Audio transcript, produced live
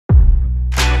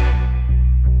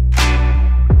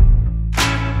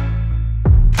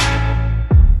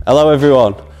Hello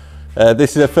everyone,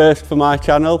 this is a first for my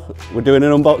channel. We're doing an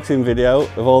unboxing video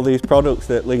of all these products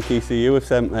that Link ECU have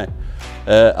sent me.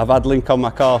 I've had Link on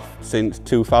my car since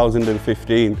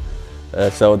 2015,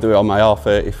 so I do it on my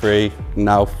R33, and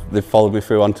now they've followed me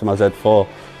through onto my Z4.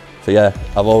 So yeah,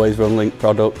 I've always run Link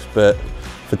products, but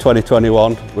for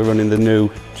 2021 we're running the new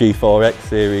G4x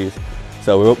series.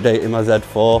 So we're updating my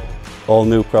Z4, all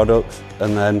new products,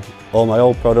 and then all my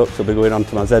old products will be going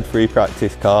onto my Z3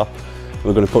 practice car.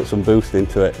 We're going to put some boost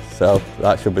into it, so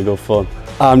that should be good fun.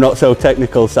 I'm not so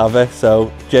technical savvy,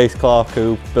 so Jace Clark,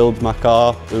 who builds my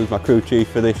car, who's my crew chief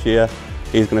for this year,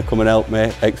 he's going to come and help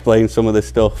me explain some of the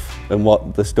stuff and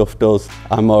what the stuff does.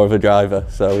 I'm more of a driver,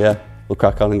 so yeah, we'll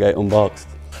crack on and get it unboxed.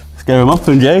 Let's get them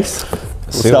open, Jace.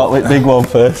 We'll start with the big one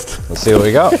first. Let's see what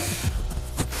we got.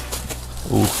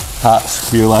 Ooh,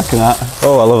 hats, you liking that?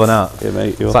 Oh, I love an hat. Yeah,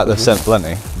 mate. It's like they've sent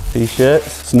plenty.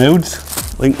 T-shirts,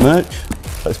 snoods, Link merch.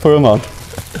 Let's put them on.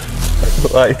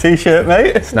 Look like a t-shirt,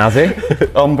 mate.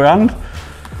 Snazzy. On brand.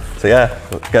 So yeah,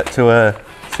 let's get to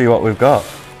see what we've got.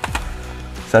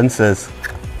 Sensors.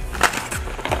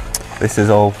 This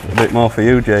is all a bit more for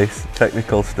you, Jace.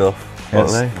 Technical stuff. What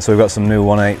are they? So we've got some new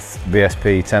 1/8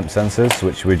 VSP temp sensors,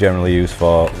 which we generally use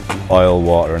for oil,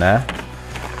 water and air.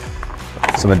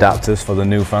 Some adapters for the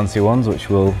new fancy ones, which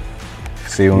we'll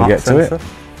see when we get to it.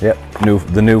 Yep,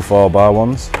 the new 4-bar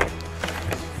ones.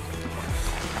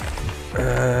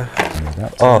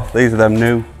 Oh, these are them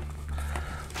new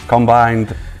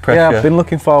combined pressure. Yeah, I've been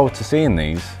looking forward to seeing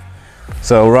these.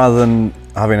 So rather than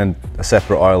having a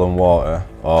separate oil and water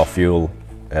or fuel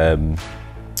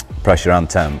pressure and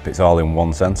temp, it's all in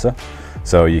one sensor.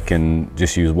 So you can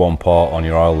just use one port on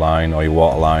your oil line or your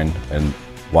water line and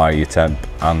wire your temp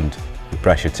and the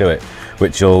pressure to it,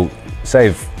 which will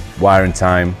save wiring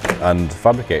time and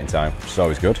fabricating time, which is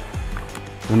always good.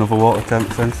 Another water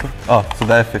temp sensor. Oh, so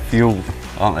they're for fuel,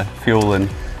 aren't they? Fuel and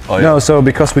oil. No, so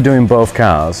because we're doing both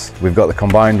cars, we've got the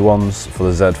combined ones for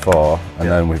the Z4 and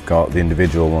then we've got the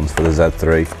individual ones for the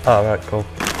Z3. Oh, right, cool.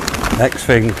 Next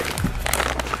thing,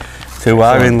 two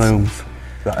wiring looms.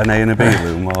 Is that an A and a B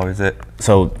loom, or is it?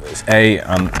 So it's A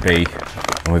and B,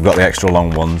 and we've got the extra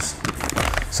long ones,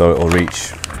 so it'll reach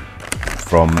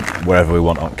from wherever we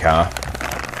want on car.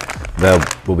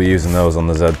 We'll be using those on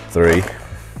the Z3.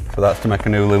 So that's to make a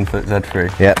new loom for the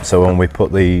Z3? Yep, so when we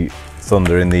put the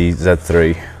Thunder in the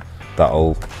Z3,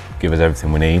 that'll give us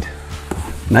everything we need.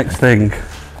 Next thing,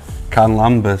 can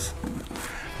lambers.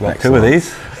 We've got two of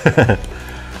these.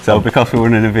 So because we're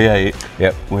running a V8,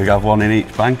 yep, we have one in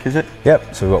each bank, is it?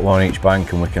 Yep, so we've got one in each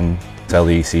bank and we can tell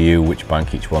the ECU which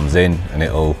bank each one's in and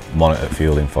it'll monitor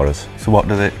fueling for us. So what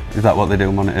do they, is that what they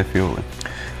do, monitor fueling?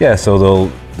 Yeah,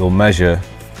 so they'll measure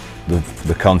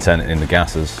the content in the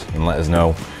gases and let us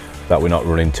know that we're not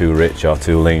running too rich or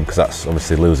too lean, because that's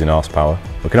obviously losing horsepower.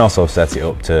 We can also set it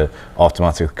up to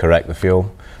automatically correct the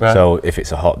fuel. Right. So if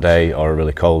it's a hot day or a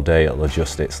really cold day, it'll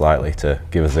adjust it slightly to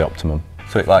give us the optimum.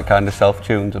 So it like kind of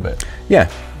self-tunes a bit? Yeah,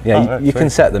 yeah. Oh, you can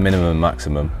set the minimum and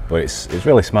maximum, but it's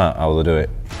really smart how they do it.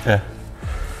 Yeah.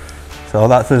 So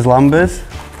that's his lambers.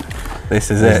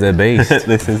 This is it. The beast.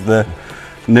 This is the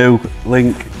new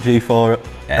Link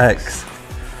G4X.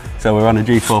 So we're on a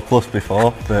G4 Plus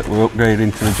before, but we're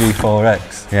upgrading to the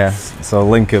G4X. Yeah, so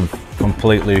Link have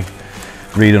completely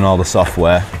redone all the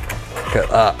software. Look at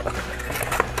that.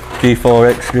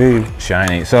 G4X screen.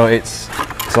 Shiny. So it's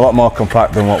a lot more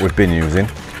compact than what we've been using,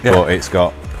 but it's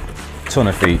got a ton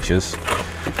of features.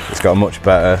 It's got much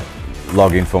better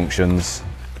logging functions.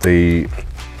 The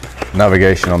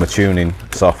navigation on the tuning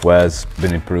software's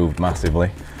been improved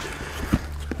massively.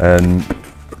 And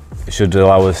it should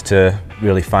allow us to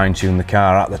really fine-tune the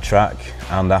car at the track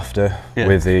and after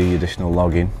with the additional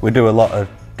logging. We do a lot of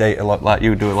data log, like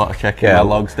you do a lot of checking my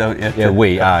logs, don't you? Yeah,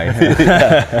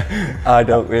 I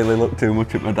don't really look too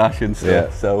much at my dash and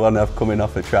stuff, so when I'm coming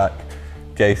off a track,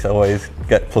 Jace always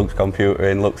plugs computer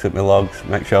in, looks at my logs,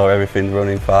 make sure everything's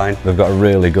running fine. They've got a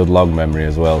really good log memory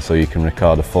as well, so you can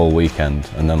record a full weekend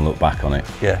and then look back on it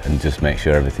and just make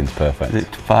sure everything's perfect. Is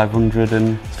it 500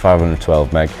 and? It's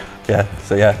 512 meg. Yeah,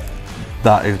 so yeah,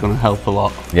 that is going to help a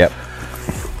lot. Yep.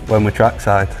 When we're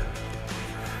trackside.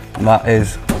 And that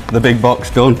is the big box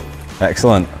done.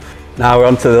 Excellent. Now we're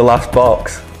on to the last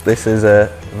box. This is a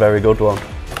very good one.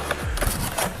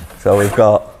 So we've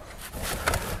got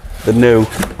the new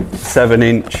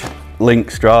 7-inch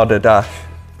Link Strada dash,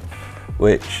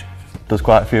 which does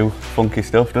quite a few funky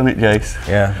stuff, doesn't it, Jace?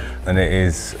 Yeah, and it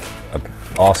is an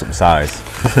awesome size.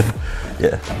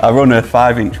 Yeah, I run a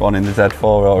 5-inch one in the Z4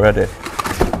 already,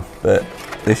 but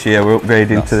this year we're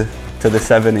upgrading to the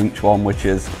 7-inch one, which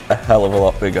is a hell of a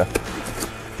lot bigger.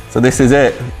 So this is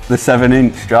it, the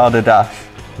 7-inch Strada dash.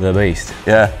 the beast.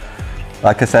 Yeah,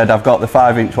 like I said, I've got the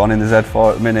 5-inch one in the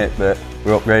Z4 at the minute, but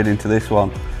we're upgrading to this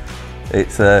one.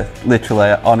 It's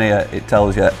literally on here, it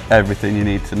tells you everything you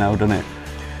need to know, doesn't it?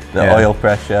 The oil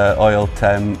pressure, oil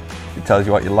temp, it tells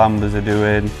you what your lambdas are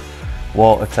doing,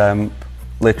 water temp,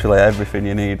 literally everything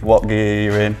you need, what gear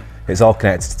you're in. It's all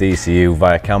connected to the ECU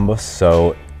via CAN bus,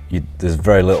 so there's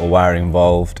very little wiring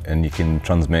involved, and you can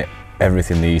transmit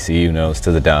everything the ECU knows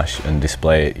to the dash and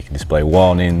display it. You can display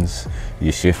warnings,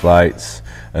 your shift lights,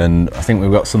 and I think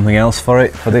we've got something else for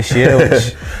it for this year,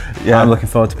 which I'm looking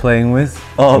forward to playing with.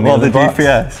 Oh, well, the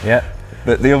GPS? Yeah.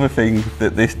 But the other thing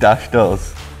that this dash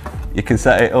does, you can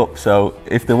set it up so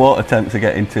if the water temps are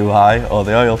getting too high, or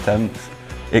the oil temps,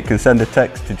 it can send a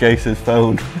text to Jason's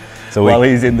phone while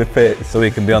he's in the pit. So he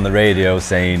can be on the radio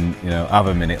saying, you know, have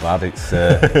a minute lad, it's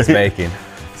baking.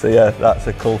 So yeah, that's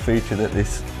a cool feature that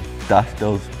this dash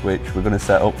does, which we're going to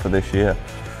set up for this year.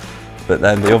 But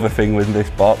then the other thing with this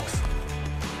box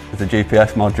is the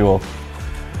GPS module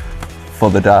for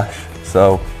the dash.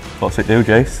 So what's it do,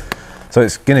 Jace? So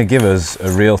it's going to give us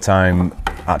a real-time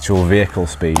actual vehicle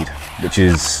speed, which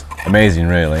is amazing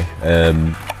really.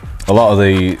 A lot of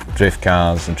the drift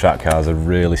cars and track cars are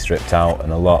really stripped out,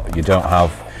 and you don't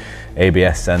have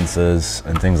ABS sensors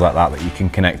and things like that you can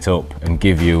connect up and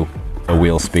give you a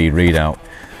wheel speed readout,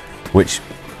 which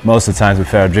most of the times we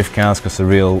prefer drift cars because the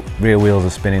rear wheels are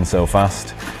spinning so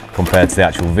fast. Compared to the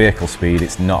actual vehicle speed,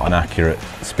 it's not an accurate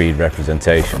speed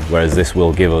representation, whereas this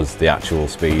will give us the actual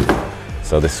speed.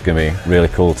 So this is going to be really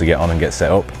cool to get on and get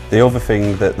set up. The other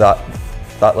thing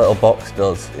that little box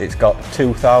does, it's got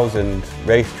 2,000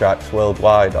 racetracks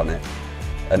worldwide on it,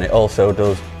 and it also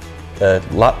does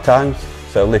lap times.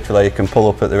 So literally you can pull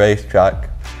up at the racetrack,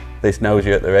 this knows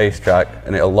you at the racetrack,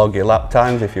 and it'll log your lap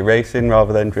times if you're racing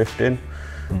rather than drifting,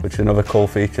 which is another cool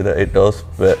feature that it does.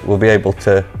 But we'll be able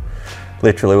to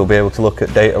look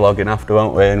at data logging after,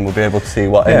 won't we? And we'll be able to see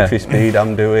what entry speed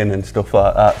I'm doing and stuff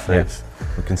like that. So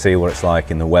we can see what it's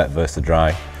like in the wet versus the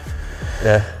dry.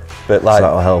 Yeah, but like, so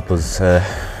that'll help us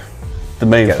the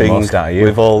main thing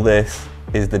with all this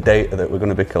is the data that we're going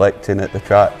to be collecting at the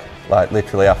track. Like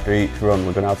literally after each run,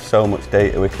 we're going to have so much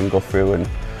data we can go through and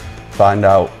find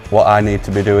out what I need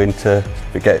to be doing to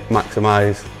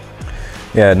maximise.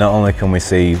 Yeah, not only can we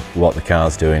see what the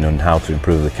car's doing and how to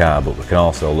improve the car, but we can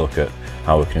also look at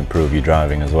how we can improve your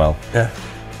driving as well. Yeah.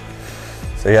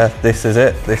 So yeah, this is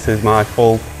it. This is my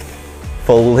full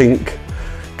link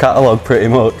catalogue pretty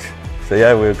much. So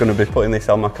yeah, we're going to be putting this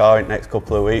on my car in the next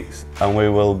couple of weeks, and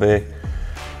we'll be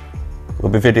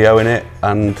videoing it.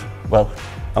 And well,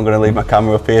 I'm going to leave my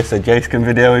camera up here so Jace can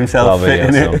video himself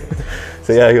fitting it.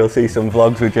 So yeah, you'll see some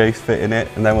vlogs with Jace fitting it,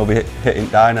 and then we'll be hitting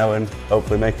dyno and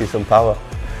hopefully making some power.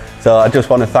 So I just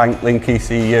want to thank Link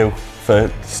ECU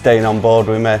for staying on board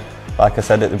with me. Like I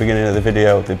said at the beginning of the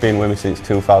video, they've been with me since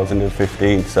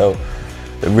 2015, so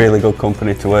they're a really good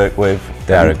company to work with.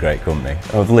 They're a great company.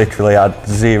 I've literally had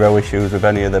zero issues with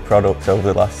any of their products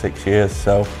over the last 6 years,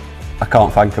 so I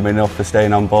can't thank them enough for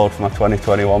staying on board for my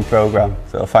 2021 programme.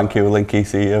 So thank you, Link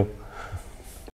ECU.